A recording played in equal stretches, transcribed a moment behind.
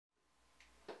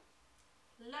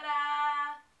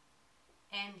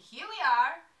here we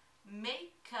are,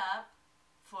 makeup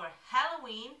for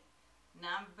Halloween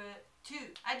number 2.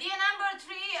 Idea number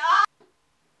 3,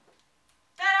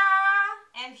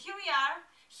 ta-da! And here we are,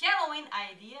 Halloween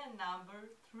idea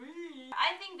number 3.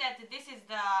 I think that this is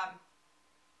the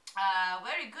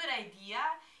very good idea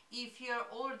if you're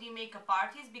already makeup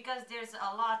artist, because there's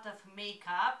a lot of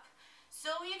makeup. So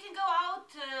you can go out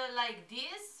like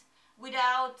this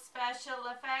without special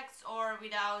effects or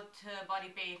without body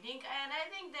painting, and I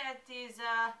think that is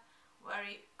a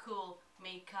very cool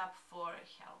makeup for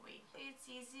Halloween. It's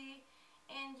easy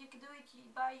and you can do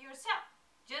it by yourself.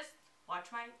 Just watch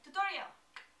my tutorial.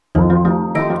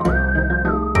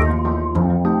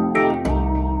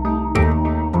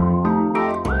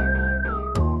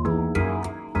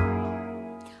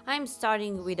 I'm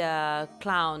starting with a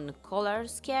clown color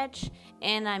sketch,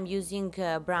 and I'm using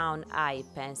a brown eye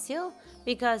pencil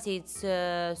because it's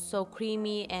so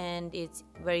creamy and it's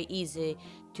very easy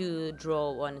to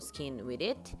draw on skin with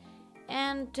it.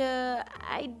 And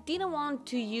I didn't want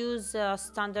to use a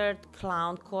standard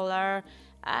clown color.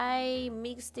 I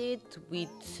mixed it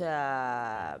with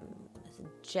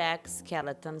Jack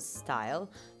Skeleton style,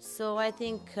 so I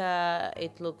think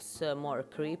it looks more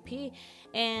creepy,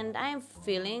 and I'm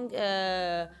feeling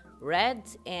red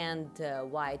and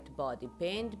white body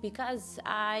paint because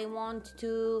I want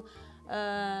to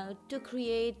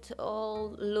create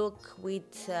all look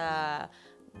with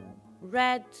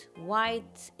red,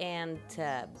 white and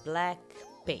black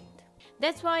paint.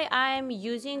 That's why I'm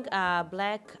using a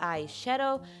black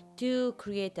eyeshadow to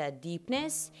create a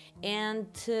deepness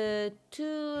and to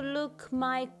look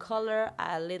my color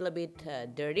a little bit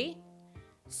dirty.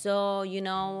 So you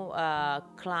know,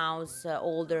 clowns,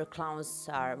 older clowns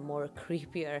are more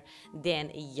creepier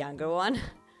than a younger one,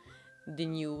 the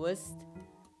newest.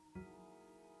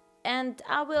 And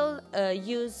I will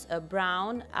use a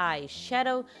brown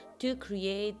eyeshadow to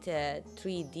create a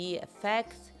 3D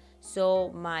effect,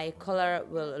 so my color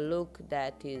will look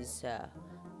that is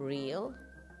real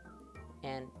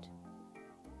and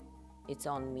it's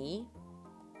on me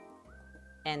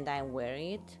and I'm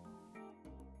wearing it.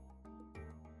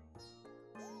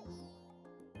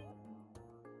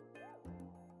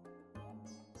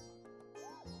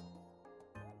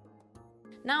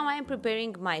 Now I'm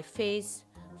preparing my face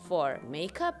for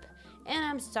makeup, and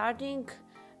I'm starting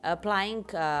applying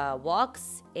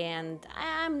wax, and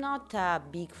I'm not a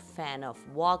big fan of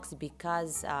wax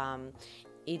because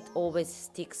it always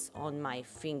sticks on my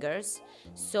fingers.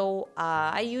 So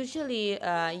I usually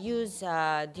use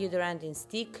deodorant in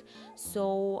stick,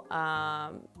 so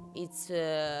it's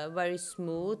very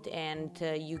smooth, and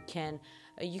you can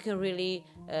really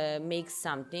make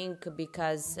something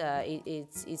because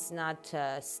it's not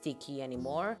sticky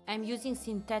anymore. I'm using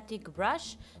synthetic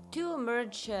brush to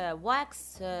merge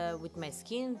wax with my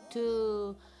skin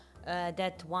to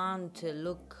that want to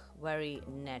look very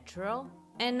natural.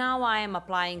 And now I am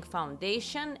applying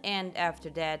foundation, and after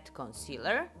that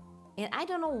concealer. And I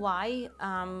don't know why,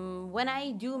 when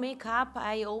I do makeup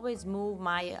I always move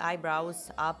my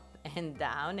eyebrows up and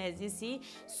down, as you see,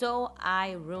 so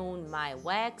I ruin my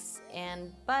wax,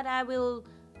 but I will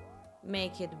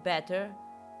make it better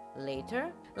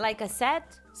later. Like I said,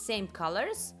 same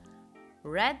colors,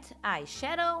 red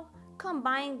eyeshadow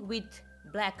combined with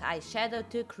black eyeshadow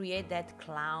to create that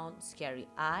clown scary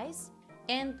eyes,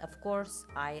 and of course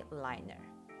eyeliner.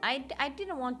 I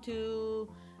didn't want to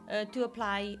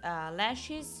apply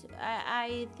lashes.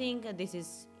 I think this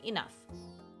is enough.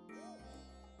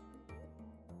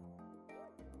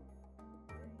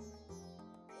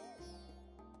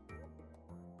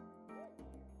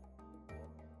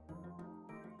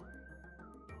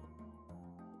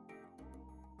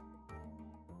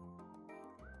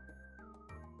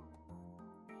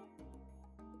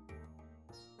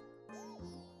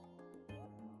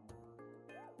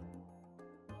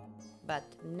 But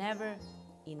never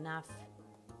enough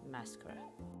mascara.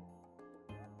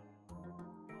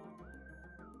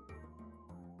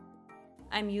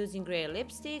 I'm using gray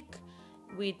lipstick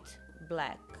with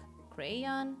black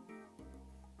crayon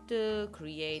to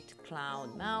create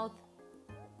clown mouth.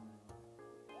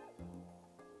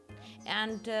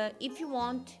 And if you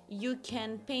want, you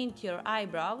can paint your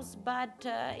eyebrows, but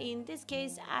in this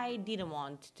case I didn't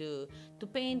want to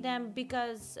paint them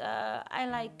because I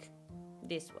like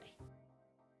this way.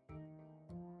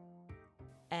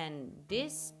 And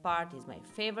this part is my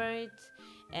favorite,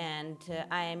 and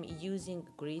I am using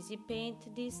greasy paint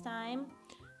this time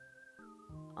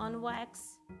on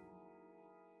wax.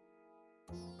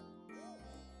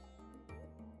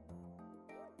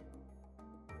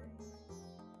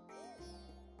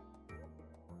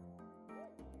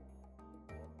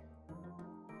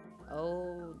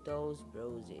 Oh, those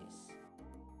bruises.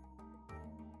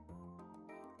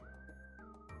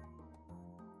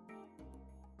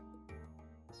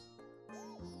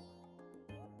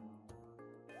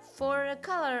 For the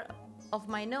color of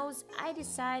my nose, I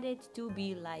decided to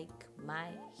be like my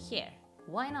hair.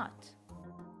 Why not?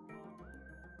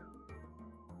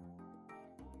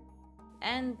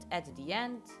 And at the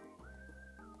end,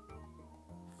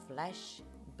 flesh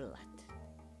blood.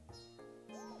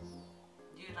 Do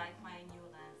you like